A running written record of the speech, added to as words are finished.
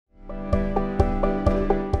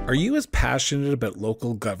Are you as passionate about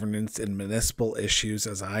local governance and municipal issues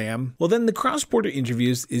as I am? Well, then the Cross Border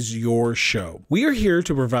Interviews is your show. We are here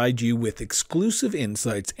to provide you with exclusive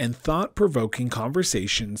insights and thought-provoking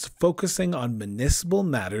conversations focusing on municipal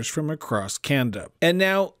matters from across Canada. And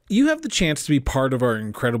now, you have the chance to be part of our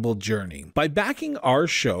incredible journey. By backing our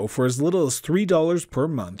show for as little as $3 per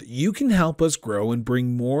month, you can help us grow and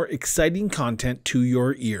bring more exciting content to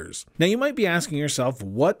your ears. Now, you might be asking yourself,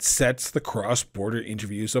 what sets the Cross Border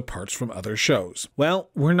Interviews apart from other shows? Well,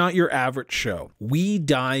 we're not your average show. We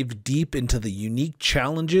dive deep into the unique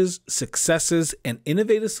challenges, successes, and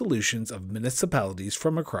innovative solutions of municipalities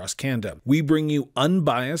from across Canada. We bring you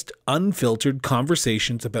unbiased, unfiltered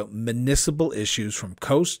conversations about municipal issues from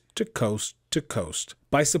coast to coast to coast.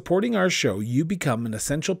 By supporting our show, you become an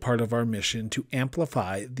essential part of our mission to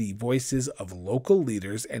amplify the voices of local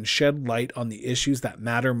leaders and shed light on the issues that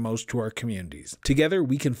matter most to our communities. Together,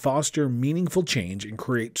 we can foster meaningful change and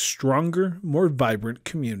create stronger, more vibrant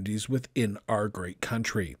communities within our great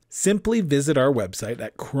country. Simply visit our website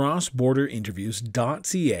at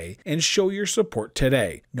crossborderinterviews.ca and show your support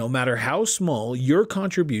today. No matter how small, your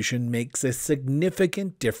contribution makes a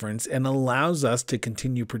significant difference and allows us to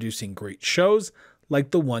continue producing great shows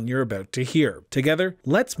like the one you're about to hear. Together,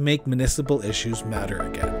 let's make municipal issues matter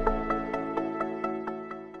again.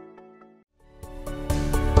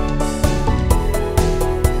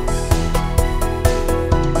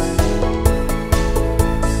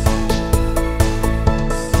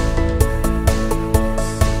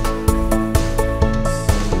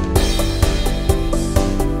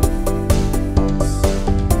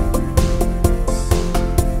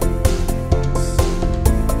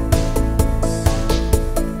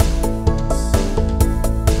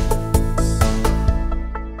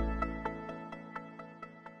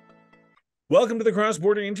 Welcome to the Cross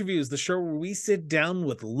Border Interviews, the show where we sit down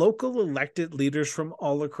with local elected leaders from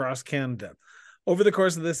all across Canada. Over the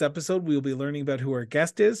course of this episode, we will be learning about who our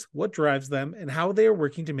guest is, what drives them, and how they are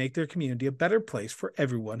working to make their community a better place for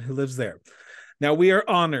everyone who lives there. Now, we are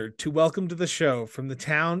honored to welcome to the show from the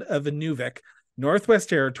town of Inuvik, Northwest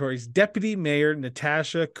Territories, Deputy Mayor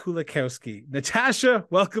Natasha Kulikowsk. Natasha,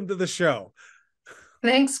 welcome to the show.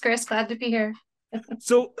 Thanks, Chris. Glad to be here.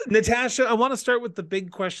 So, Natasha, I want to start with the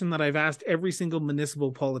big question that I've asked every single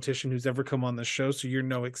municipal politician who's ever come on the show, so you're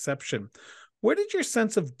no exception. Where did your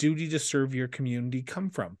sense of duty to serve your community come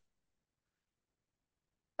from?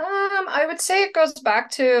 I would say it goes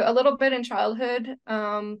back to a little bit in childhood.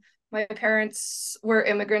 My parents were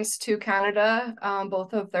immigrants to Canada.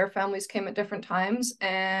 Both of their families came at different times,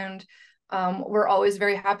 and we're always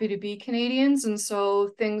very happy to be Canadians. And so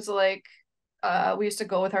things like we used to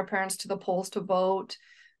go with our parents to the polls to vote.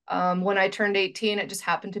 When I turned 18, it just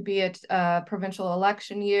happened to be a provincial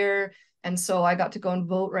election year. And so I got to go and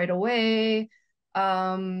vote right away.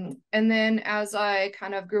 And then as I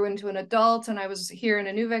kind of grew into an adult and I was here in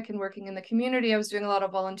Inuvik and working in the community, I was doing a lot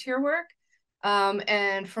of volunteer work.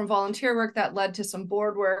 And from volunteer work, that led to some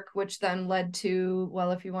board work, which then led to,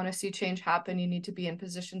 well, if you want to see change happen, you need to be in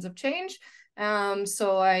positions of change.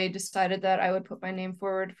 So I decided that I would put my name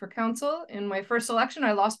forward for council. In my first election,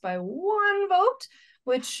 I lost by 1 vote,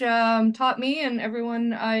 which taught me and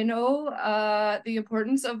everyone I know the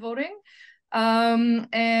importance of voting.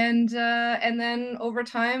 And then over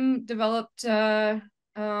time developed more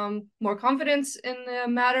confidence in the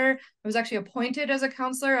matter. I was actually appointed as a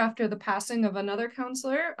councillor after the passing of another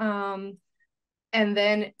councillor. And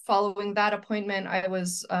then following that appointment, I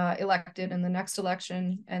was elected in the next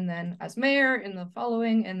election, and then as mayor in the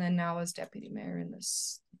following, and then now as deputy mayor in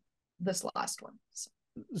this last one.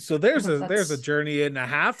 So there's a journey and a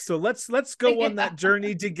half. So let's go on that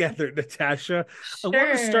journey together, Natasha. Sure. I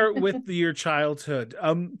want to start with your childhood.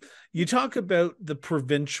 You talk about the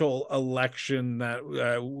provincial election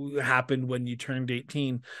that happened when you turned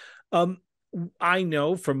 18. I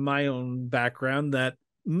know from my own background that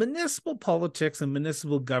municipal politics and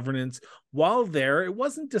municipal governance, while there, it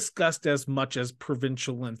wasn't discussed as much as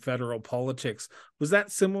provincial and federal politics. Was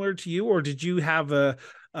that similar to you, or did you have a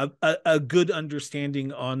good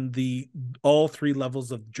understanding on all 3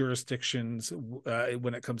 levels of jurisdictions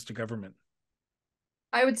when it comes to government?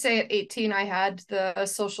 I would say at 18, I had the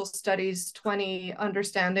social studies 20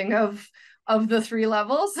 understanding of the 3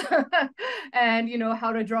 levels and, you know,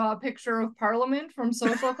 how to draw a picture of parliament from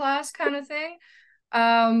social class kind of thing.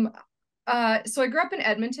 So I grew up in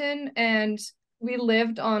Edmonton and we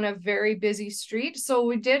lived on a very busy street. So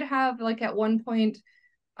we did have, like, at one point,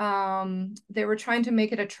 they were trying to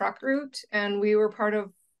make it a truck route, and we were part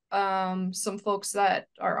of some folks that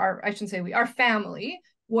are I shouldn't say we, our family,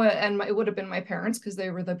 and it would have been my parents because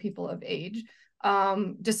they were the people of age.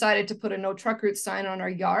 decided to put a no truck route sign on our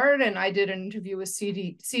yard. And I did an interview with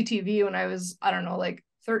CTV when I was, I don't know, like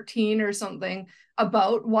 13 or something,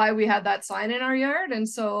 about why we had that sign in our yard. And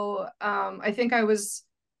so I think I was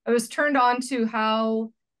turned on to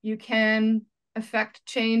how you can affect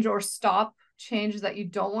change or stop change that you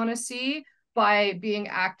don't want to see by being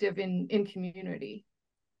active in community.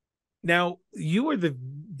 Now, you are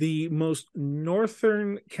the most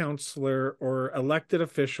northern counselor or elected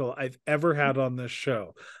official I've ever had on this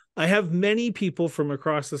show. I have many people from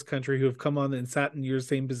across this country who have come on and sat in your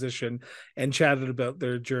same position and chatted about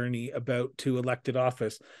their journey about to elected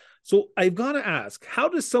office. So I've got to ask, how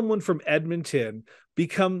does someone from Edmonton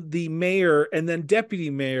become the mayor and then deputy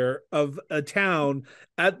mayor of a town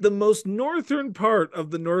at the most northern part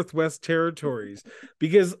of the Northwest Territories?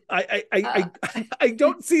 Because I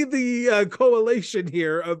don't see the correlation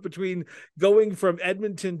here of between going from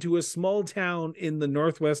Edmonton to a small town in the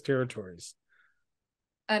Northwest Territories.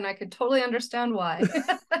 And I could totally understand why.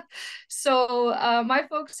 So my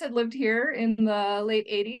folks had lived here in the late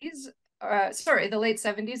 80s, the late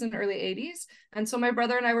 70s and early 80s. And so my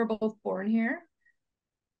brother and I were both born here.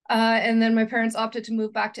 And then my parents opted to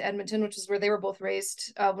move back to Edmonton, which is where they were both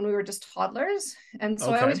raised when we were just toddlers. And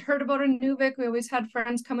so I always heard about Inuvik. We always had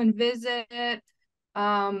friends come and visit.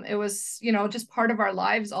 It was, just part of our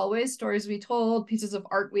lives always, stories we told, pieces of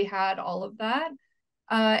art we had, all of that.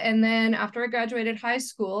 And then after I graduated high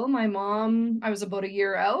school, I was about a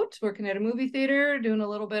year out working at a movie theater, doing a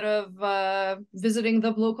little bit of visiting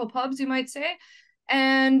the local pubs, you might say.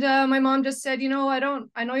 And my mom just said,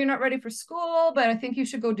 I know you're not ready for school, but I think you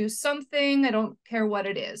should go do something. I don't care what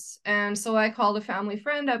it is. And so I called a family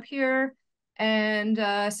friend up here and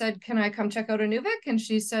said, can I come check out Inuvik? And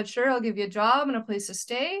she said, sure, I'll give you a job and a place to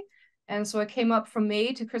stay. And so I came up from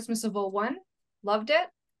May to Christmas of 01, loved it.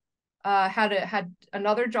 Had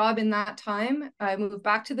another job in that time. I moved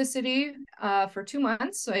back to the city for 2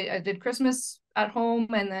 months. So I did Christmas at home,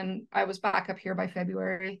 and then I was back up here by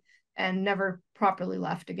February and never properly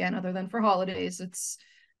left again, other than for holidays.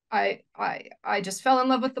 I just fell in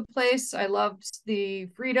love with the place. I loved the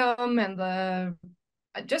freedom and the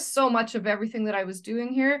just so much of everything that I was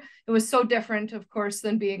doing here. It was so different, of course,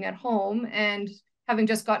 than being at home and having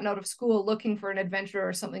just gotten out of school looking for an adventure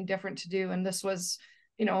or something different to do. And this was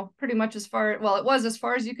pretty much it was as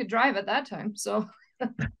far as you could drive at that time. So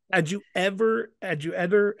had you ever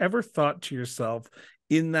thought to yourself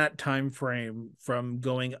in that time frame from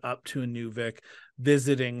going up to Inuvik,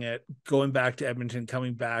 visiting it, going back to Edmonton,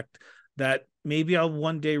 coming back, that maybe I'll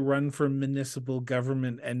one day run for municipal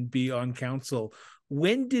government and be on council?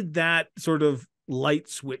 When did that sort of light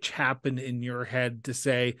switch happen in your head to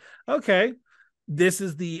say, okay, this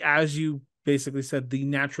is as you basically said, the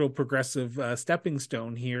natural progressive stepping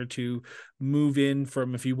stone here to move in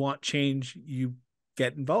from, if you want change, you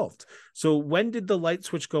get involved? So when did the light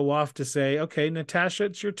switch go off to say, okay, Natasha,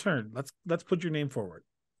 it's your turn. Let's put your name forward?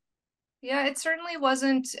 Yeah, it certainly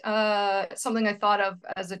wasn't something I thought of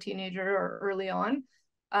as a teenager or early on.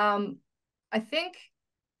 I think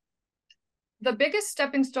the biggest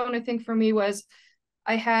stepping stone, I think, for me was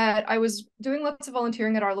I was doing lots of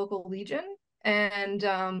volunteering at our local Legion. And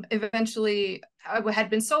eventually I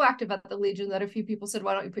had been so active at the Legion that a few people said,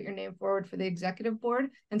 why don't you put your name forward for the executive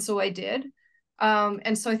board? And so I did.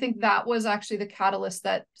 And so I think that was actually the catalyst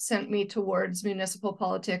that sent me towards municipal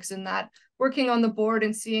politics, and that working on the board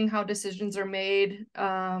and seeing how decisions are made,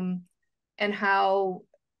 and how,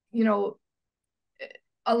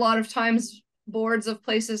 a lot of times boards of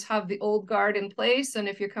places have the old guard in place. And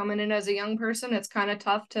if you're coming in as a young person, it's kind of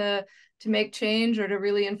tough to make change or to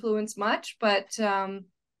really influence much. But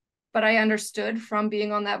I understood from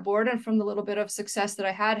being on that board and from the little bit of success that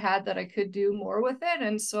I had that I could do more with it.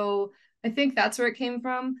 And so I think that's where it came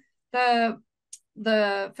from.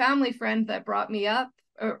 The family friend that brought me up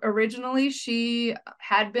originally, she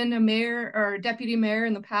had been a mayor or a deputy mayor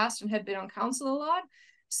in the past and had been on council a lot.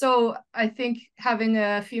 So I think having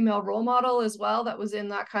a female role model as well that was in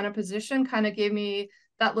that kind of position kind of gave me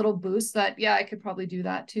that little boost that, yeah, I could probably do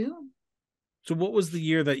that too. So what was the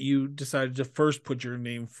year that you decided to first put your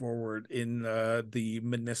name forward in the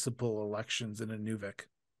municipal elections in Inuvik?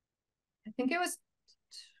 I think it was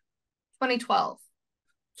 2012.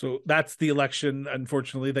 So that's the election,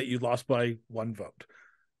 unfortunately, that you lost by 1 vote.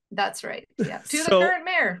 That's right. Yeah. To the current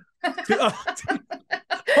mayor.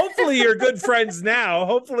 Hopefully you're good friends now.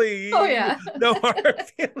 Hopefully yeah. No hard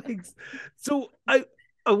feelings. So I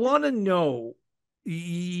want to know,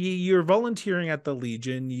 you're volunteering at the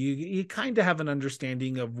Legion. You kind of have an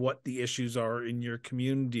understanding of what the issues are in your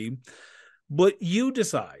community. But you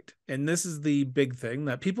decide, and this is the big thing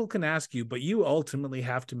that people can ask you, but you ultimately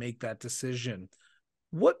have to make that decision.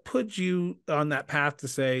 What put you on that path to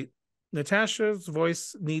say, Natasha's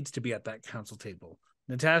voice needs to be at that council table?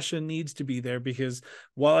 Natasha needs to be there because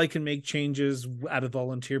while I can make changes at a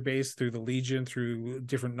volunteer base through the Legion, through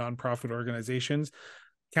different nonprofit organizations,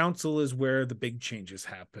 council is where the big changes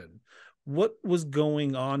happen. What was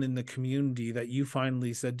going on in the community that you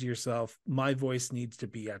finally said to yourself, my voice needs to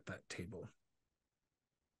be at that table?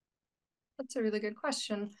 That's a really good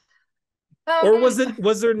question. Or Um,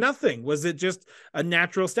 was there nothing? Was it just a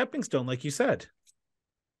natural stepping stone, like you said?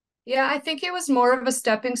 yeah, I think it was more of a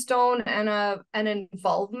stepping stone and an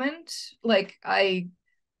involvement. Like I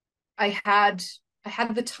had I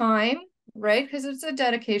had the time, right? Because it's a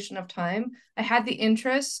dedication of time. I had the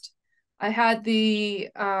interest. I had the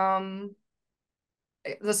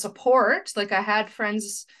support. Like I had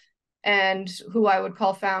friends and who I would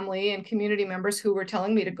call family and community members who were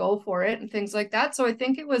telling me to go for it and things like that. So I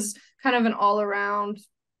think it was kind of an all around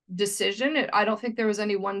decision. I don't think there was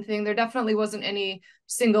any one thing. There definitely wasn't any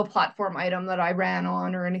single platform item that I ran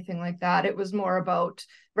on or anything like that. It was more about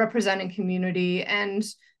representing community. And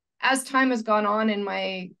as time has gone on in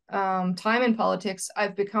my time in politics,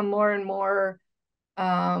 I've become more and more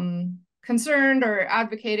concerned or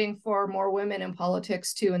advocating for more women in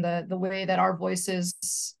politics too, and the way that our voices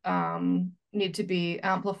need to be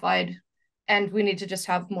amplified, and we need to just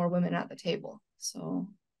have more women at the table. So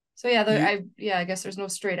yeah, You I guess there's no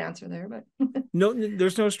straight answer there, but no,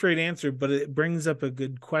 there's no straight answer, but it brings up a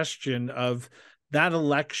good question of that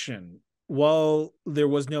election. While there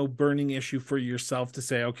was no burning issue for yourself to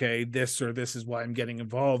say, okay, this or this is why I'm getting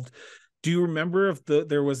involved, do you remember if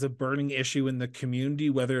there was a burning issue in the community,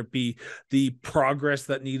 whether it be the progress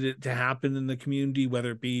that needed to happen in the community,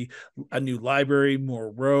 whether it be a new library,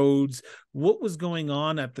 more roads? What was going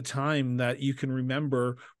on at the time that you can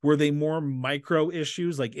remember? Were they more micro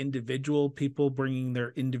issues, like individual people bringing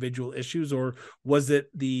their individual issues, or was it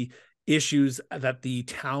the issues that the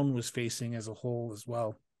town was facing as a whole as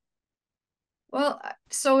well? well,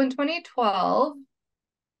 so in 2012,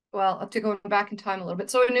 well, up to going back in time a little bit.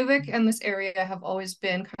 So Inuvik and this area have always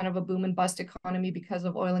been kind of a boom and bust economy because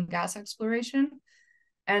of oil and gas exploration.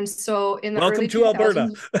 And so in the Welcome early to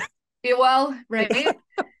Alberta. 2000s, yeah, well, right?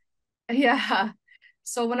 Yeah.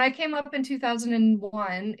 So when I came up in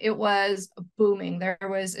 2001, it was booming. There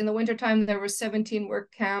was, in the wintertime, there was 17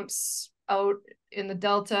 work camps out in the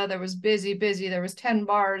Delta. There was busy, busy. There was 10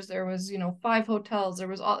 bars. There was, 5 hotels. It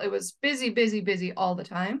was busy, busy, busy all the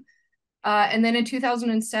time. And then in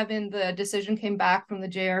 2007, the decision came back from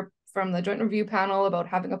from the Joint Review Panel about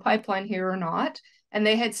having a pipeline here or not. And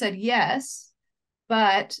they had said yes,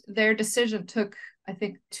 but their decision took, I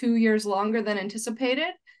think, 2 years longer than anticipated.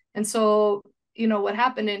 And so, what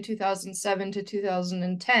happened in 2007 to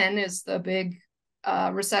 2010 is the big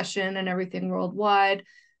recession and everything worldwide.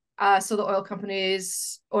 So the oil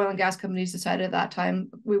and gas companies decided at that time,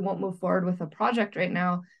 we won't move forward with a project right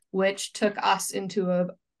now, which took us into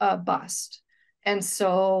a bust. And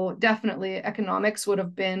so definitely economics would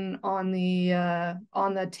have been on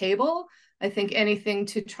the table. I think anything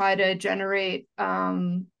to try to generate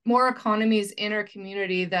more economies in our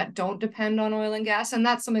community that don't depend on oil and gas. And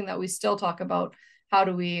that's something that we still talk about. How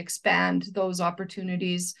do we expand those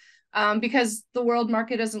opportunities? Because the world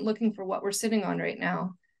market isn't looking for what we're sitting on right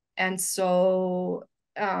now. And so,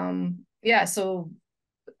 so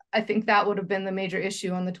I think that would have been the major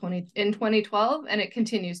issue on in 2012, and it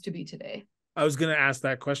continues to be today. I was going to ask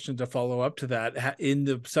that question to follow up to that. In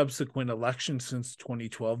the subsequent elections since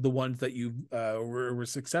 2012, the ones that you were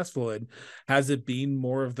successful in, has it been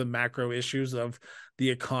more of the macro issues of the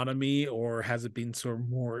economy, or has it been sort of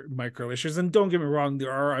more micro issues? And don't get me wrong,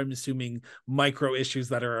 there are, I'm assuming, micro issues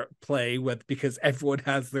that are at play with, because everyone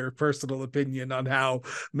has their personal opinion on how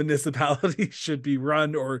municipalities should be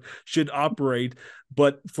run or should operate.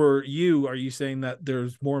 But for you, are you saying that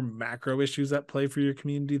there's more macro issues at play for your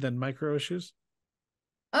community than micro issues?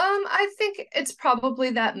 I think it's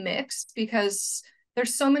probably that mix, because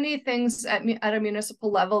there's so many things at a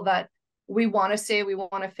municipal level that we want to say we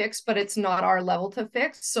want to fix, but it's not our level to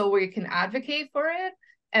fix, so we can advocate for it.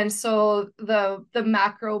 And so the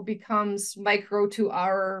macro becomes micro to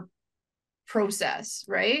our process,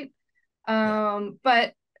 right? Yeah.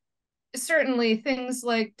 But certainly things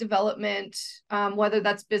like development, whether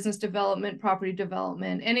that's business development, property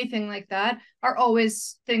development, anything like that, are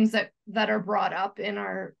always things that are brought up in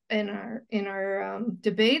our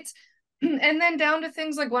debates. And then down to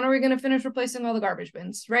things like, when are we going to finish replacing all the garbage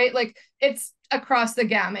bins, right? Like, it's across the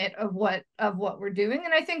gamut of what we're doing.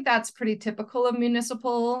 And I think that's pretty typical of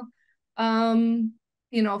municipal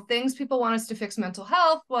things people want us to fix mental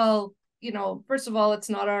health. Well, first of all, it's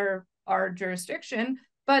not our jurisdiction,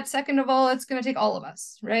 but second of all, it's going to take all of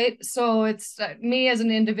us, right? So it's me as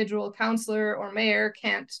an individual counselor or mayor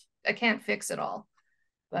I can't fix it all.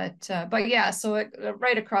 But yeah, so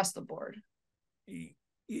right across the board.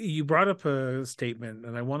 You brought up a statement,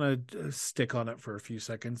 and I want to stick on it for a few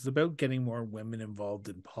seconds, about getting more women involved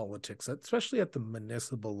in politics, especially at the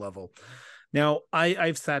municipal level. Now,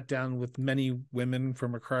 I've sat down with many women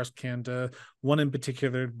from across Canada, one in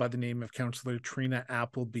particular by the name of Councillor Trina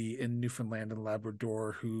Appleby in Newfoundland and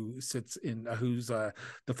Labrador, who's the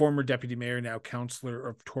former deputy mayor, now councillor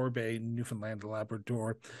of Torbay, Newfoundland and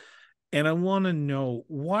Labrador. And I want to know,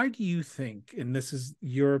 why do you think, and this is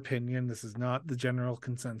your opinion, this is not the general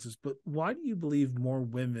consensus, but why do you believe more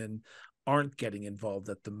women aren't getting involved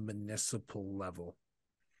at the municipal level?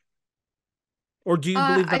 Or do you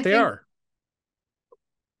believe that they are?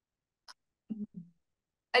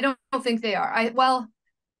 I don't think they are.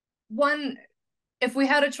 One, if we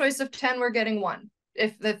had a choice of 10, we're getting one,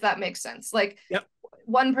 if that makes sense. Like, yep.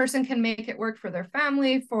 One person can make it work for their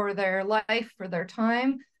family, for their life, for their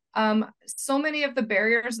time. So many of the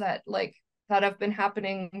barriers that have been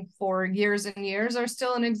happening for years and years are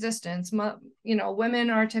still in existence. Women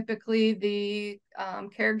are typically the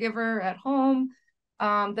caregiver at home.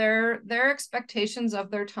 Their expectations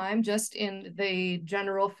of their time just in the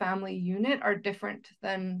general family unit are different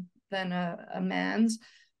than a man's.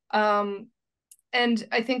 And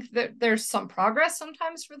I think that there's some progress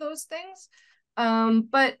sometimes for those things.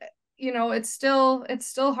 But it's still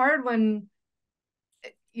hard when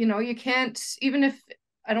you can't, even if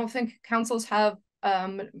I don't think councils have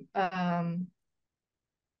when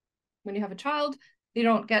you have a child, you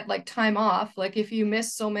don't get like time off. Like if you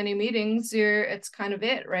miss so many meetings, it's kind of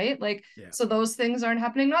it, right? Like, yeah. So those things aren't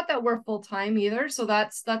happening. Not that we're full time either. So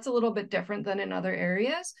that's a little bit different than in other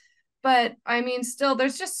areas. But I mean, still,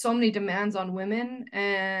 there's just so many demands on women,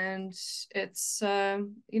 and it's it's a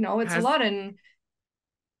lot. And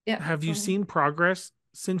yeah, have you seen progress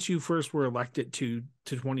since you first were elected to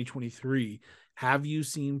 2023? Have you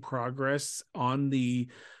seen progress on the,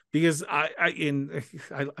 because I'm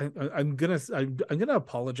gonna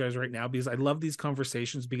apologize right now, because I love these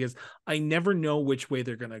conversations, because I never know which way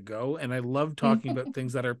they're gonna go, and I love talking about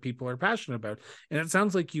things that people are passionate about, and it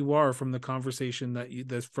sounds like you are, from the conversation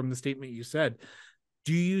from the statement you said.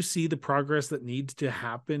 Do you see the progress that needs to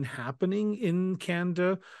happening in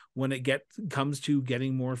Canada when it comes to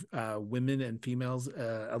getting more women and females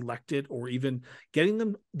elected, or even getting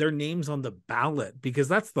them their names on the ballot? Because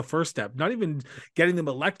that's the first step. Not even getting them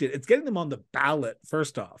elected, it's getting them on the ballot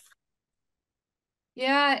first off.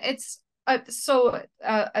 Yeah, it's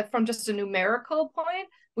from just a numerical point,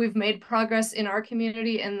 we've made progress in our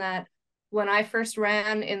community in that when I first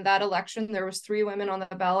ran in that election, there was 3 women on the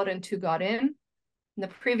ballot and 2 got in. In the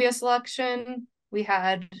previous election, we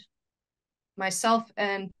had myself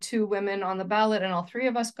and 2 women on the ballot, and all 3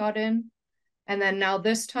 of us got in. And then now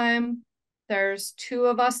this time, there's 2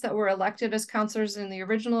 of us that were elected as councillors in the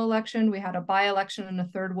original election. We had a by-election, and a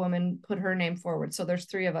 3rd woman put her name forward. So there's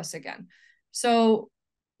 3 of us again. So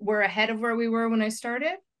we're ahead of where we were when I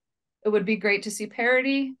started. It would be great to see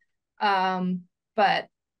parity. But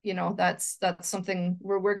that's something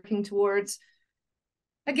we're working towards.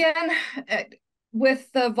 Again,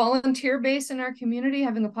 with the volunteer base in our community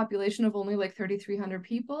having a population of only like 3,300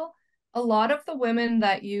 people, a lot of the women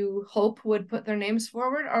that you hope would put their names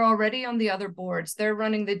forward are already on the other boards. They're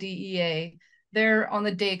running the DEA, they're on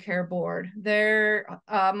the daycare board, they're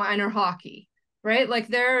minor hockey, right? Like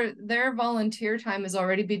their volunteer time has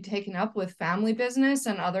already been taken up with family business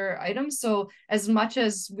and other items. So as much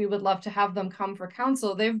as we would love to have them come for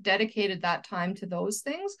council, they've dedicated that time to those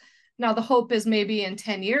things. Now, the hope is maybe in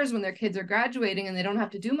 10 years when their kids are graduating and they don't have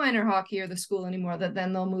to do minor hockey or the school anymore, that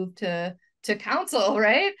then they'll move to council,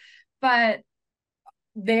 right? But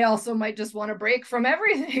they also might just want to break from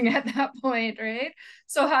everything at that point, right?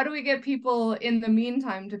 So how do we get people in the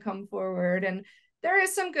meantime to come forward? And there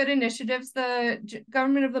is some good initiatives. The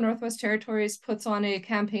government of the Northwest Territories puts on a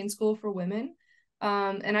campaign school for women.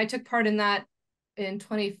 And I took part in that in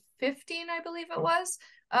 2015, I believe it was.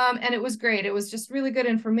 And it was great. It was just really good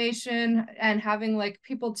information and having like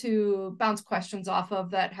people to bounce questions off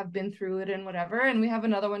of that have been through it and whatever. And we have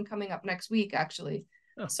another one coming up next week, actually.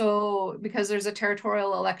 Oh. So because there's a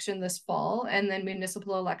territorial election this fall, and then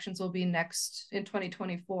municipal elections will be next in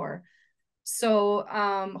 2024. So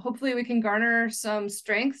hopefully we can garner some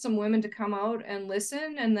strength, some women to come out and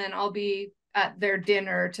listen, and then I'll be at their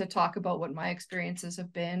dinner to talk about what my experiences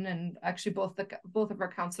have been. And actually both of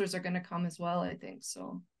our counselors are going to come as well, I think.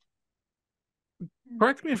 So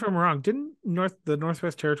Correct me if I'm wrong. Didn't the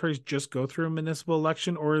Northwest Territories just go through a municipal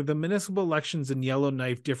election, or are the municipal elections in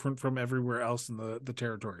Yellowknife different from everywhere else in the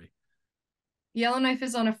territory? Yellowknife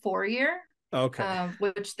is on a 4-year, Okay.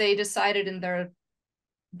 which they decided in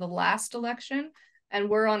the last election, and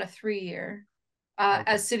we're on a 3-year. Okay.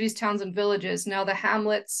 As cities, towns, and villages. Now the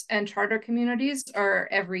hamlets and charter communities are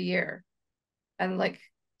every year, and like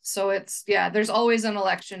so it's yeah. There's always an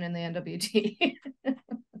election in the NWT.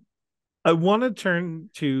 I want to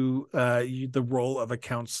turn to the role of a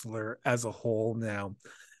counselor as a whole now,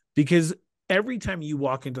 because every time you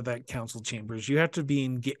walk into that council chambers, you have to be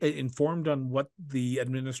informed on what the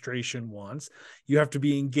administration wants. You have to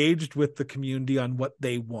be engaged with the community on what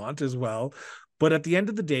they want as well. But at the end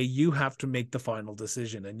of the day, you have to make the final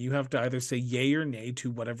decision, and you have to either say yay or nay to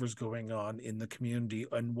whatever's going on in the community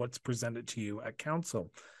and what's presented to you at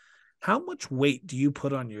council. How much weight do you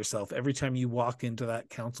put on yourself every time you walk into that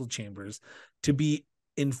council chambers to be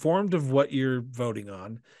informed of what you're voting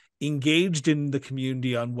on, engaged in the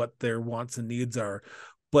community on what their wants and needs are,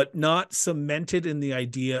 but not cemented in the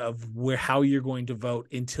idea of how you're going to vote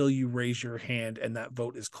until you raise your hand and that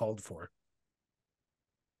vote is called for?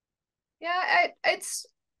 Yeah, it's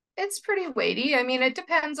pretty weighty. I mean, it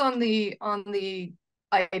depends on the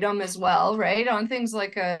item as well, right? On things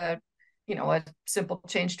like a simple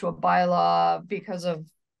change to a bylaw because of,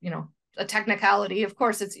 a technicality. Of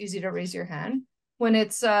course, it's easy to raise your hand. When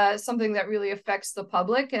it's something that really affects the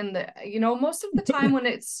public, and most of the time when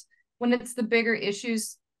it's the bigger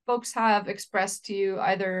issues, folks have expressed to you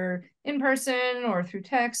either in person or through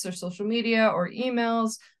text or social media or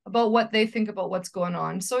emails about what they think about what's going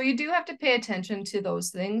on. So you do have to pay attention to those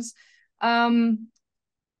things. Um,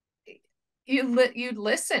 you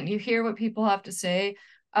listen, you hear what people have to say.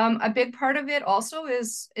 A big part of it also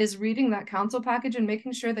is reading that council package and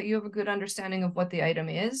making sure that you have a good understanding of what the item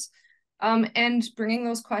is. And bringing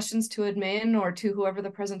those questions to admin or to whoever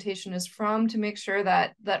the presentation is from to make sure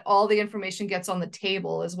that all the information gets on the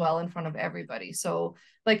table as well in front of everybody. So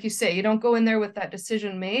like you say, you don't go in there with that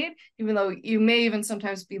decision made, even though you may even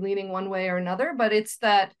sometimes be leaning one way or another, but it's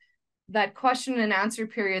that question and answer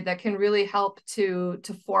period that can really help to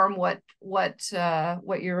form what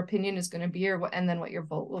your opinion is going to be, and then what your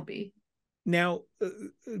vote will be. Now,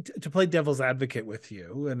 to play devil's advocate with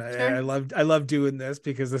you, and I Sure. love doing this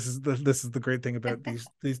because this is the great thing about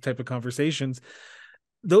these type of conversations.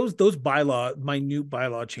 Those minute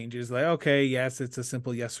bylaw changes, like, okay, yes, it's a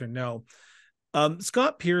simple yes or no.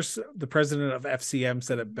 Scott Pierce, the president of FCM,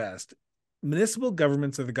 said it best: municipal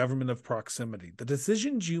governments are the government of proximity. The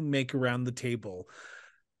decisions you make around the table,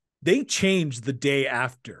 they change the day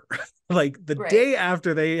after. Like the Right. day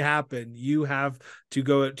after they happen, you have to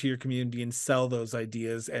go out to your community and sell those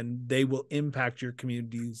ideas, and they will impact your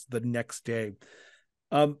communities the next day.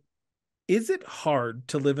 Um, is it hard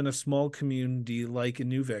to live in a small community like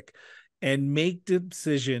Inuvik and make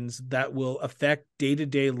decisions that will affect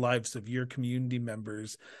day-to-day lives of your community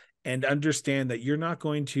members, and understand that you're not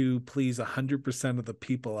going to please 100% of the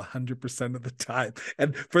people 100% of the time?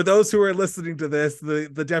 And for those who are listening to this, the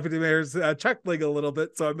deputy mayor's chuckling a little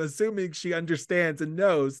bit, so I'm assuming she understands and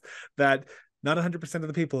knows that not 100% of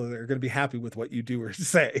the people are going to be happy with what you do or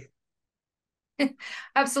say.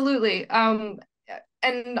 Absolutely. And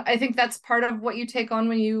I think that's part of what you take on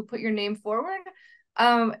when you put your name forward.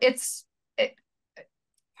 It's it,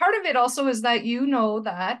 Part of it also is that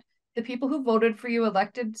that the people who voted for you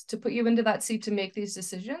elected to put you into that seat to make these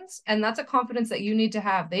decisions, and that's a confidence that you need to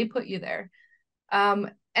have. They put you there.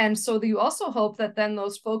 And so you also hope that then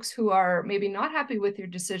those folks who are maybe not happy with your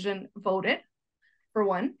decision voted, for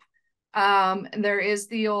one. And there is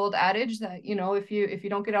the old adage that, if you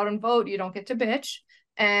don't get out and vote, you don't get to bitch.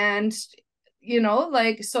 And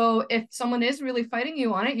so if someone is really fighting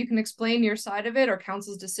you on it, you can explain your side of it or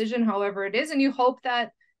council's decision, however it is, and you hope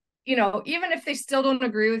that, even if they still don't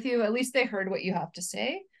agree with you, at least they heard what you have to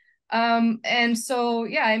say. And so,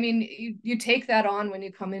 yeah, I mean, you take that on when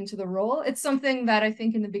you come into the role. It's something that I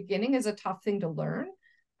think in the beginning is a tough thing to learn.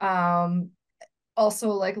 Um, Also,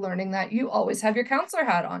 like, learning that you always have your counselor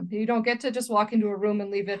hat on. You don't get to just walk into a room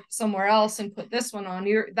and leave it somewhere else and put this one on.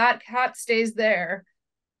 That hat stays there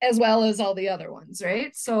as well as all the other ones,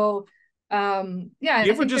 right? So, yeah, Do you I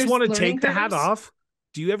ever think just there's want to learning take the hat curves. off?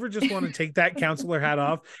 Do you ever just want to take that counselor hat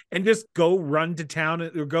off and just go run to town,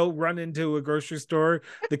 or go run into a grocery store,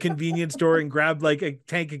 the convenience store, and grab like a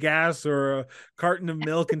tank of gas or a carton of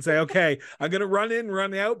milk and say, okay, I'm going to run in,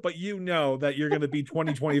 run out, but you know that you're going to be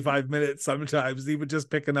 20-25 minutes sometimes, even just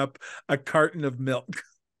picking up a carton of milk.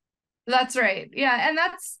 That's right. Yeah, and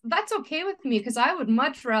that's okay with me because I would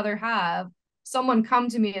much rather have someone come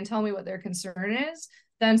to me and tell me what their concern is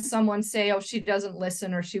then someone say, oh, she doesn't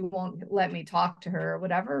listen or she won't let me talk to her or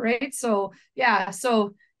whatever, right? So yeah,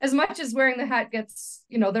 so as much as wearing the hat gets,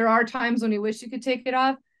 there are times when you wish you could take it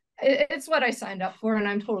off. It's what I signed up for, and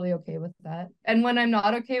I'm totally okay with that. And when I'm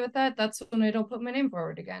not okay with that, that's when I don't put my name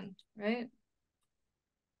forward again, right?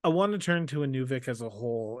 I want to turn to Inuvik as a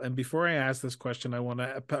whole. And before I ask this question, I want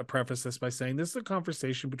to preface this by saying this is a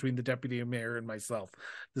conversation between the deputy mayor and myself.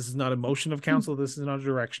 This is not a motion of council. This is not a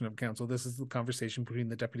direction of council. This is the conversation between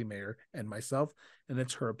the deputy mayor and myself, and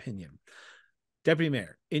it's her opinion. Deputy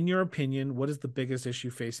Mayor, in your opinion, what is the biggest issue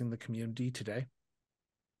facing the community today?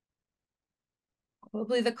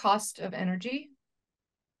 Probably the cost of energy.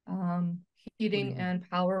 Heating and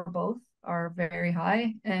power both are very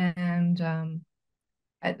high, and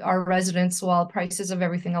our residents, while prices of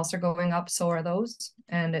everything else are going up, so are those,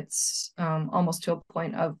 and it's almost to a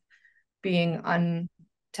point of being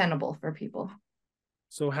untenable for people.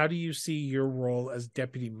 So how do you see your role as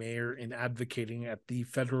deputy mayor in advocating at the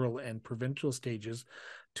federal and provincial stages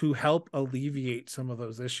to help alleviate some of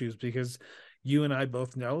those issues? Because you and I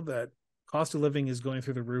both know that cost of living is going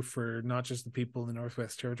through the roof for not just the people in the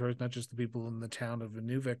Northwest Territories, not just the people in the town of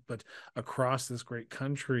Inuvik, but across this great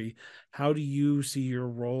country. How do you see your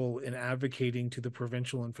role in advocating to the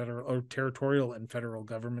provincial and federal, or territorial and federal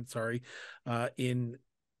government, in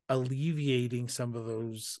alleviating some of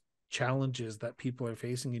those challenges that people are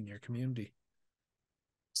facing in your community?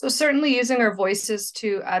 So certainly using our voices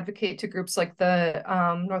to advocate to groups like the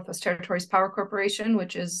Northwest Territories Power Corporation,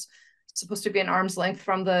 which is supposed to be an arm's length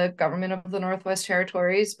from the government of the Northwest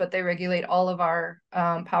Territories, but they regulate all of our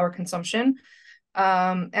power consumption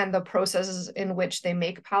and the processes in which they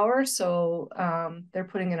make power. So they're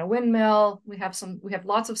putting in a windmill. We have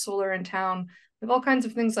lots of solar in town. We have all kinds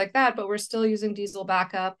of things like that, but we're still using diesel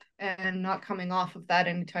backup and not coming off of that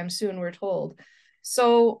anytime soon, we're told.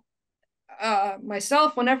 So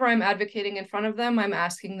myself, whenever I'm advocating in front of them, I'm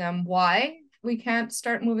asking them why we can't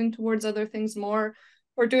start moving towards other things more,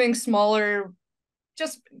 or doing smaller,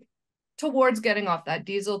 just towards getting off that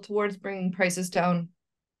diesel, towards bringing prices down.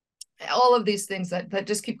 All of these things that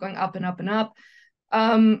just keep going up and up and up.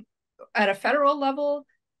 At a federal level,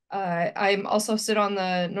 I'm also sit on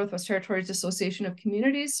the Northwest Territories Association of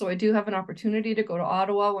Communities, so I do have an opportunity to go to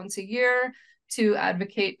Ottawa once a year to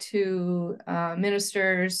advocate to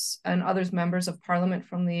ministers and others members of parliament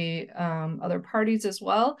from the other parties as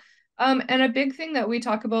well. And a big thing that we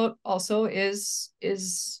talk about also is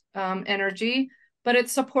energy, but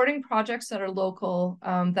it's supporting projects that are local,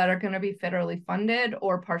 that are going to be federally funded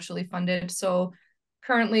or partially funded. So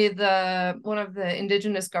currently one of the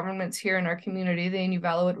Indigenous governments here in our community, the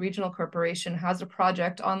Inuvialuit Regional Corporation, has a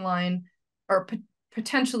project online, or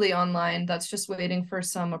potentially online, that's just waiting for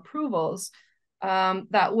some approvals.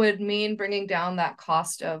 That would mean bringing down that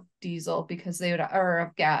cost of diesel, because they would,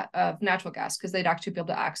 or of natural gas, because they'd actually be able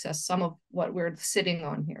to access some of what we're sitting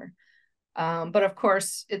on here. But of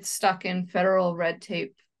course, it's stuck in federal red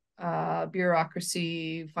tape,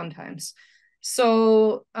 bureaucracy, fun times.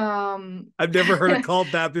 So I've never heard it called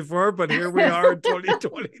that before, but here we are in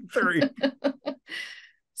 2023.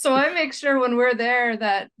 So I make sure when we're there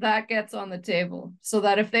that gets on the table, so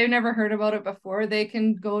that if they've never heard about it before, they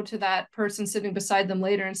can go to that person sitting beside them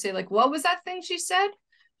later and say, like, what was that thing she said?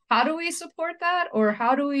 How do we support that? Or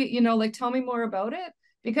how do we, tell me more about it?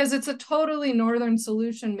 Because it's a totally northern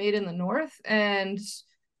solution made in the north, and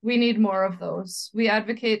we need more of those. We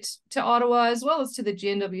advocate to Ottawa as well as to the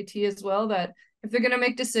GNWT as well, that if they're going to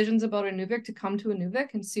make decisions about Inuvik, to come to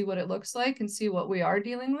Inuvik and see what it looks like and see what we are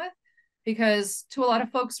dealing with. Because to a lot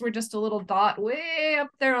of folks, we're just a little dot way up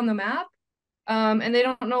there on the map, and they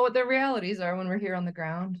don't know what their realities are when we're here on the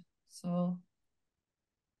ground. So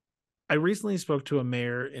I recently spoke to a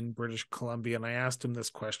mayor in British Columbia, and I asked him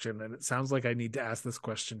this question, and it sounds like I need to ask this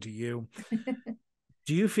question to you.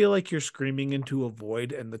 Do you feel like you're screaming into a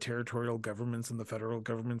void, and the territorial governments and the federal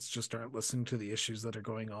governments just aren't listening to the issues that are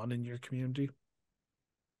going on in your community?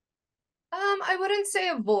 I wouldn't say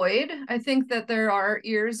avoid. I think that there are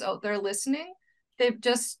ears out there listening. They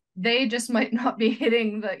just might not be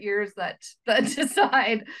hitting the ears that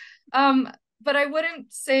decide. But I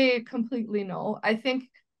wouldn't say completely no. I think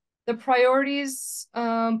the priorities,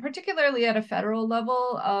 particularly at a federal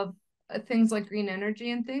level, of things like green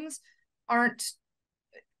energy and things, aren't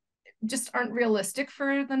realistic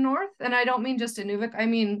for the North. And I don't mean just Inuvik. I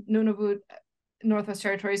mean Nunavut, Northwest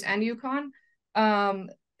Territories, and Yukon.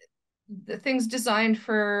 The things designed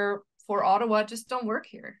for Ottawa just don't work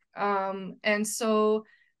here. And so,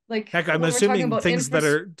 like, heck, I'm assuming things that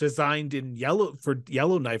are designed in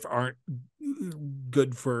Yellowknife aren't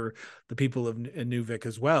good for the people of Inuvik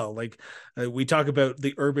as well. Like we talk about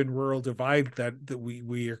the urban rural divide that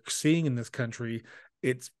we are seeing in this country.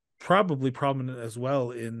 It's probably prominent as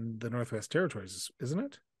well in the Northwest Territories, isn't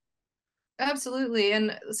it? Absolutely.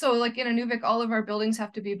 And so like in Inuvik, all of our buildings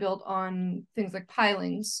have to be built on things like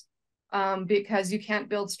pilings, because you can't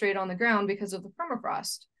build straight on the ground because of the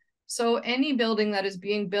permafrost. So any building that is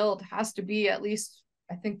being built has to be at least,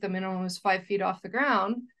 I think the minimum is 5 feet off the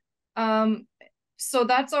ground. Um, so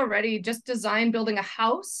that's already just design. Building a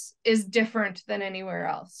house is different than anywhere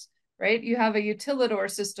else, right? You have a utilidor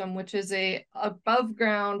system, which is a above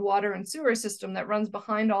ground water and sewer system that runs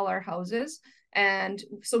behind all our houses. And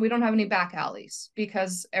so we don't have any back alleys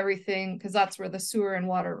because that's where the sewer and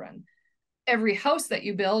water run. Every house that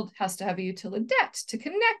you build has to have a utilidette to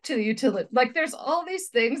connect to the utility. Like there's all these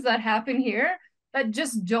things that happen here that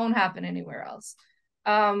just don't happen anywhere else.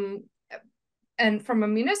 And from a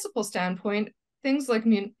municipal standpoint, things like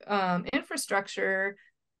infrastructure.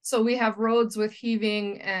 So we have roads with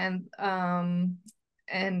heaving and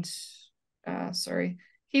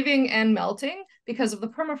heaving and melting because of the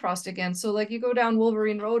permafrost again. So like you go down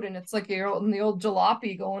Wolverine Road and it's like you're in the old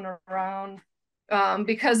jalopy going around,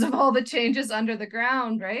 because of all the changes under the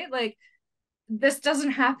ground, right? Like this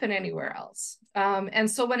doesn't happen anywhere else. And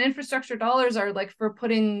so when infrastructure dollars are like for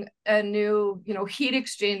putting a new, heat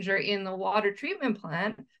exchanger in the water treatment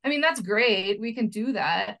plant, I mean, that's great. We can do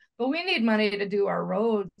that, but we need money to do our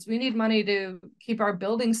roads. We need money to keep our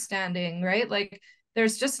buildings standing, right? Like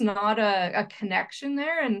there's just not a connection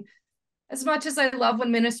there. And as much as I love when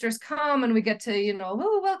ministers come and we get to,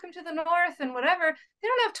 oh, welcome to the North and whatever, they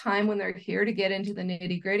don't have time when they're here to get into the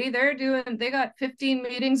nitty gritty. They got 15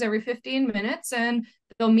 meetings every 15 minutes and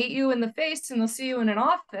they'll meet you in the face and they'll see you in an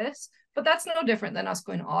office. But that's no different than us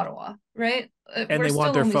going to Ottawa, right? And we're they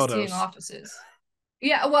want still their only photos. seeing offices.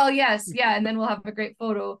 Yeah, well, yes. Yeah. And then we'll have a great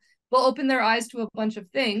photo. We'll open their eyes to a bunch of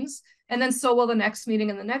things. And then so will the next meeting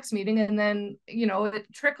and the next meeting. And then,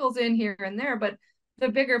 it trickles in here and there. But the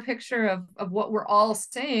bigger picture of what we're all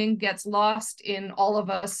saying gets lost in all of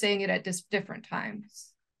us saying it at different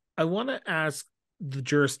times. I want to ask the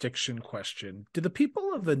jurisdiction question. Do the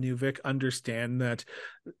people of Inuvik understand that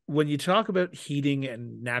when you talk about heating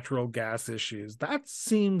and natural gas issues, that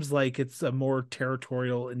seems like it's a more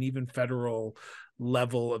territorial and even federal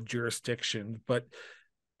level of jurisdiction, but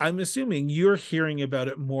I'm assuming you're hearing about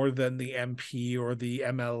it more than the MP or the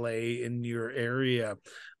MLA in your area.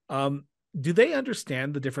 Do they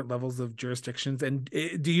understand the different levels of jurisdictions? And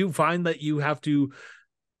do you find that you have to,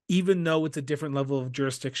 even though it's a different level of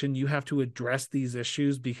jurisdiction, you have to address these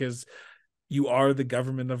issues because you are the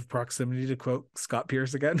government of proximity, to quote Scott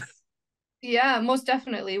Pierce again? Yeah, most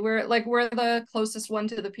definitely. We're the closest one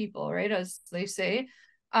to the people, right? As they say.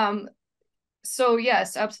 So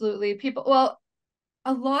yes, absolutely. Well,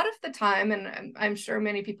 a lot of the time, and I'm sure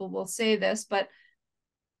many people will say this, but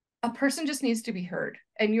a person just needs to be heard,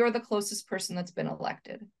 and you're the closest person that's been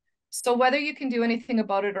elected. So whether you can do anything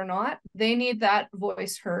about it or not, they need that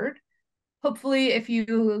voice heard. Hopefully, if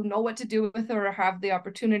you know what to do with it or have the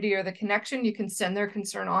opportunity or the connection, you can send their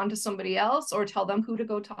concern on to somebody else or tell them who to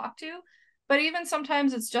go talk to. But even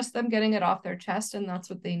sometimes it's just them getting it off their chest, and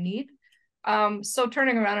that's what they need. So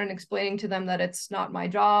turning around and explaining to them that it's not my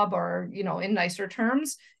job or, in nicer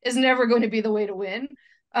terms is never going to be the way to win.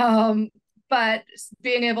 But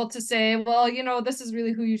being able to say, well, this is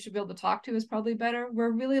really who you should be able to talk to is probably better.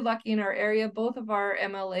 We're really lucky in our area. Both of our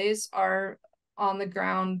MLAs are on the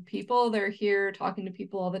ground people. They're here talking to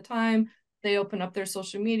people all the time. They open up their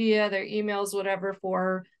social media, their emails, whatever,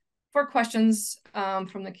 for questions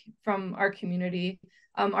from our community.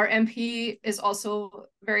 Our MP is also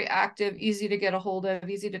very active, easy to get a hold of,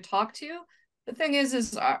 easy to talk to. The thing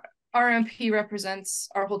is our MP represents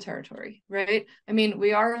our whole territory, right? I mean,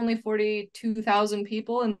 we are only 42,000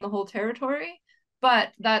 people in the whole territory,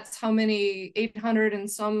 but that's how many 800 and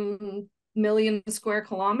some million square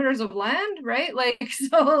kilometers of land, right? Like,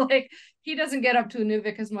 so like he doesn't get up to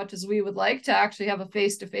Inuvik as much as we would like to actually have a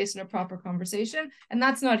face-to-face and a proper conversation. And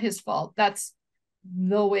that's not his fault. That's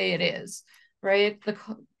the way it is, right?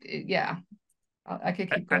 Yeah. I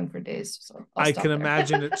could keep going for days, so I can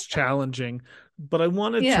imagine it's challenging, but I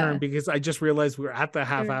want to turn because I just realized we're at the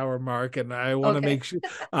half-hour mark, and I want to make sure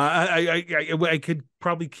I could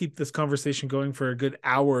probably keep this conversation going for a good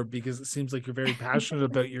hour because it seems like you're very passionate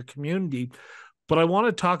about your community. But I want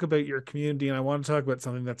to talk about your community, and I want to talk about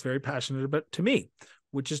something that's very passionate about to me,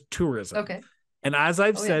 which is tourism. Okay. And as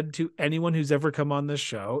I've Oh yeah. said to anyone who's ever come on this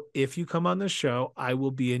show, if you come on this show, I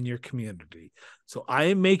will be in your community. So I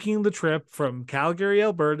am making the trip from Calgary,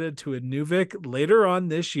 Alberta to Inuvik later on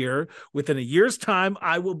this year. Within a year's time,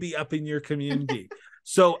 I will be up in your community.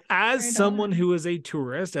 So, as Right someone on. who is a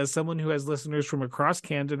tourist, as someone who has listeners from across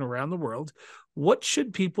Canada and around the world, what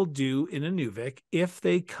should people do in Inuvik if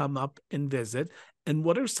they come up and visit? And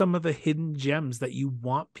what are some of the hidden gems that you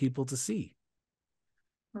want people to see?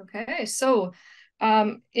 Okay, so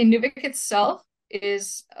Inuvik itself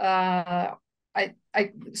is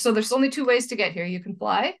so there's only two ways to get here. You can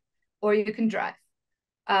fly or you can drive.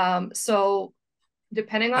 So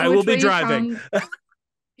depending on I will which be way you driving. come,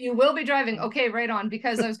 you will be driving. Okay, right on.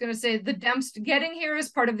 Because I was going to say the Dempster getting here is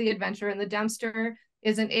part of the adventure, and the Dempster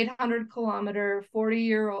is an 800-kilometer,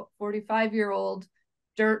 40-year-old, 45-year-old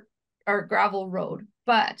dirt or gravel road,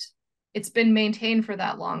 but it's been maintained for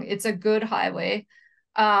that long. It's a good highway.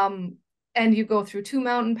 Um, and you go through two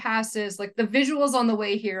mountain passes. Like the visuals on the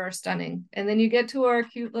way here are stunning. And then you get to our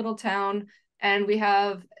cute little town, and we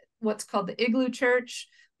have what's called the Igloo Church,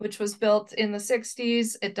 which was built in the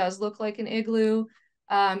 60s. It does look like an igloo.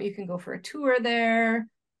 You can go for a tour there.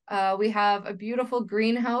 We have a beautiful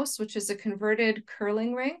greenhouse, which is a converted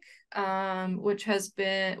curling rink, which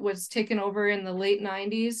was taken over in the late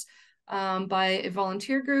 90s by a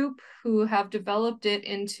volunteer group who have developed it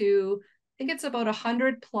into, I think it's about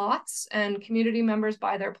 100 plots, and community members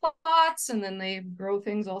buy their plots and then they grow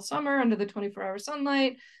things all summer under the 24-hour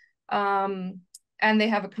sunlight. And they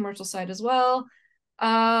have a commercial side as well.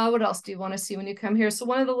 What else do you want to see when you come here? So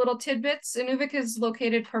one of the little tidbits, Inuvik is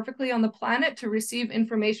located perfectly on the planet to receive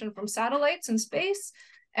information from satellites in space.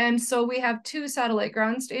 And so we have two satellite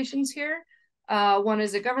ground stations here. One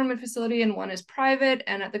is a government facility and one is private.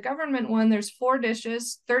 And at the government one, there's 4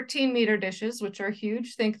 dishes, 13-meter dishes, which are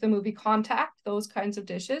huge. Think the movie Contact, those kinds of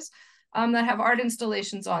dishes, that have art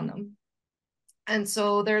installations on them. And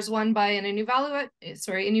so there's one by an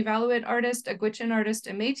Inuvialuit artist, a Gwich'in artist,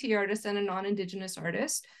 a Métis artist, and a non-Indigenous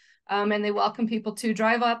artist. And they welcome people to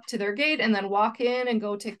drive up to their gate and then walk in and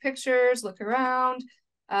go take pictures, look around.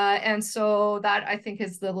 And so that, I think,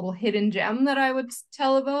 is the little hidden gem that I would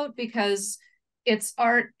tell about, because it's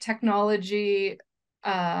art, technology,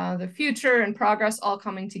 the future and progress all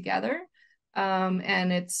coming together.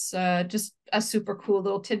 And it's just a super cool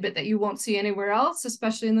little tidbit that you won't see anywhere else,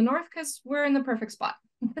 especially in the north, because we're in the perfect spot.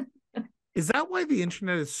 Is that why the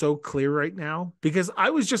internet is so clear right now? Because I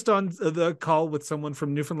was just on the call with someone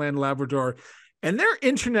from Newfoundland, Labrador, and their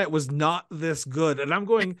internet was not this good. And I'm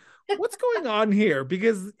going, what's going on here?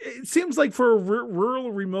 Because it seems like for a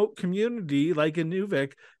rural, remote community like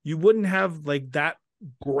Inuvik, you wouldn't have like that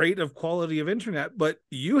great of quality of internet, but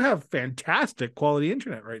you have fantastic quality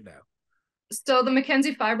internet right now. So the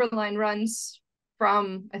Mackenzie fiber line runs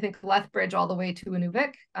from, I think, Lethbridge all the way to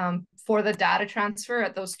Inuvik for the data transfer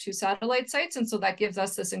at those 2 satellite sites. And so that gives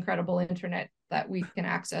us this incredible internet that we can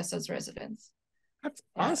access as residents. That's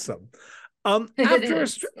awesome. It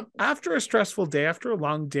is. After a stressful day, after a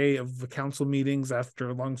long day of council meetings, after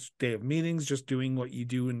a long day of meetings, just doing what you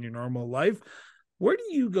do in your normal life, where do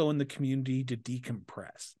you go in the community to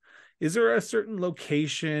decompress? Is there a certain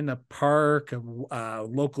location, a park, a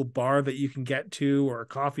local bar that you can get to, or a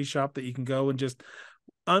coffee shop that you can go and just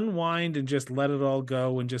unwind and just let it all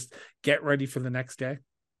go and just get ready for the next day?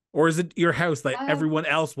 Or is it your house that everyone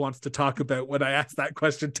else wants to talk about when I ask that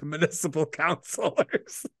question to municipal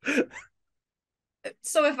councilors?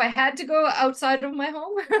 So if I had to go outside of my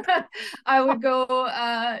home, I would go.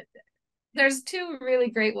 There's 2 really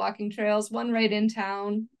great walking trails, one right in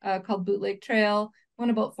town called Boot Lake Trail, one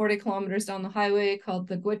about 40 kilometers down the highway called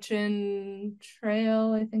the Gwich'in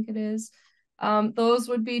Trail, I think it is. Those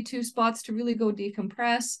would be 2 spots to really go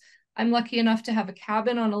decompress. I'm lucky enough to have a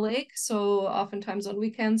cabin on a lake, so oftentimes on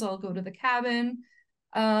weekends I'll go to the cabin.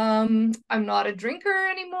 I'm not a drinker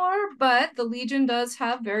anymore, but the Legion does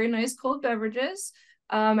have very nice cold beverages.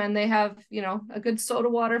 And they have, a good soda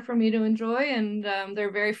water for me to enjoy, and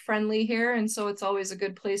they're very friendly here, and so it's always a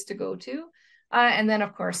good place to go to. And then,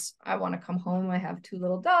 of course, I want to come home. I have 2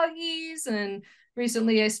 little doggies, and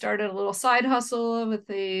recently I started a little side hustle with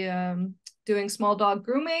doing small dog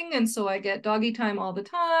grooming, and so I get doggy time all the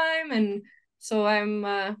time, and so I'm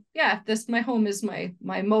my home is my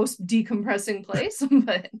most decompressing place.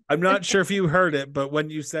 But I'm not sure if you heard it, but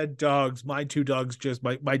when you said dogs, my 2 dogs just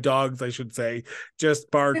my dogs, I should say,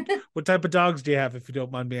 just barked. What type of dogs do you have, if you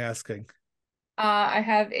don't mind me asking? I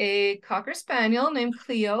have a Cocker Spaniel named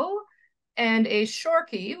Cleo, and a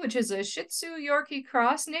Shorkie, which is a Shih Tzu Yorkie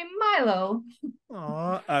cross named Milo.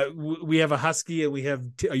 We have a husky and we have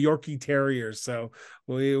a Yorkie terrier, so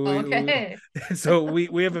we Okay. so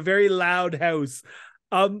we have a very loud house.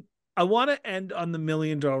 I want to end on the $1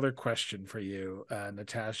 million question for you,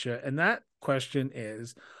 Natasha, and that question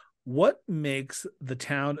is: what makes the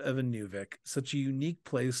town of Inuvik such a unique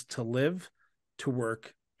place to live, to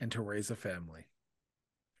work, and to raise a family?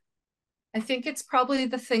 I think it's probably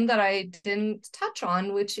the thing that I didn't touch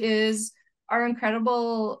on, which is our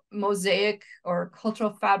incredible mosaic or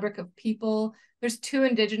cultural fabric of people. There's two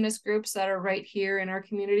indigenous groups that are right here in our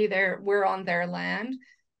community. We're on their land.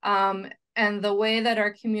 And the way that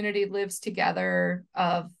our community lives together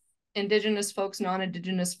of indigenous folks,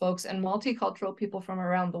 non-indigenous folks, and multicultural people from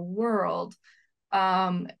around the world,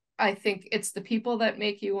 I think it's the people that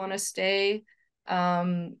make you want to stay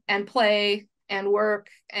and play and work,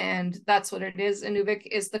 and that's what it is. Inuvik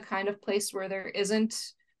is the kind of place where there isn't,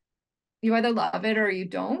 you either love it or you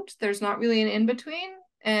don't. There's not really an in-between,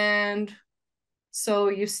 and so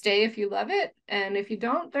you stay if you love it, and if you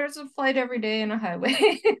don't, there's a flight every day and a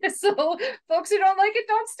highway. So folks who don't like it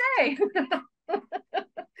don't stay.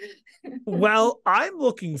 Well, I'm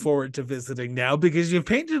looking forward to visiting now because you've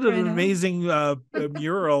painted an I know. amazing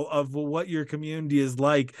mural of what your community is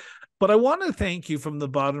like. But I want to thank you from the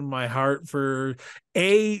bottom of my heart for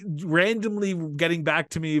randomly getting back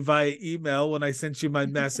to me via email when I sent you my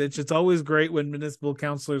message. It's always great when municipal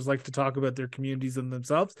councilors like to talk about their communities and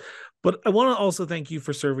themselves. But I want to also thank you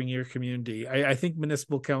for serving your community. I think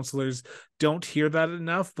municipal councilors don't hear that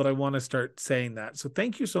enough, but I want to start saying that. So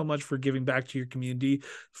thank you so much for giving back to your community,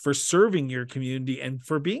 for serving your community, and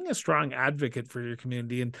for being a strong advocate for your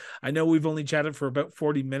community. And I know we've only chatted for about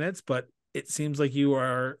 40 minutes, but it seems like you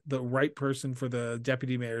are the right person for the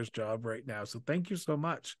deputy mayor's job right now. So thank you so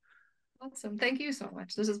much. Awesome. Thank you so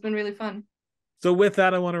much. This has been really fun. So with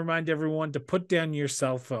that, I want to remind everyone to put down your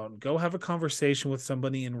cell phone. Go have a conversation with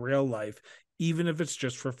somebody in real life, even if it's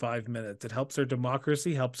just for 5 minutes. It helps our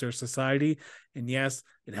democracy, helps our society, and yes,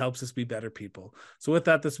 it helps us be better people. So with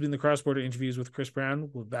that, this has been the Cross Border Interviews with Chris Brown.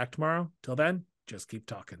 We'll be back tomorrow. Till then, just keep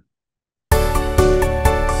talking.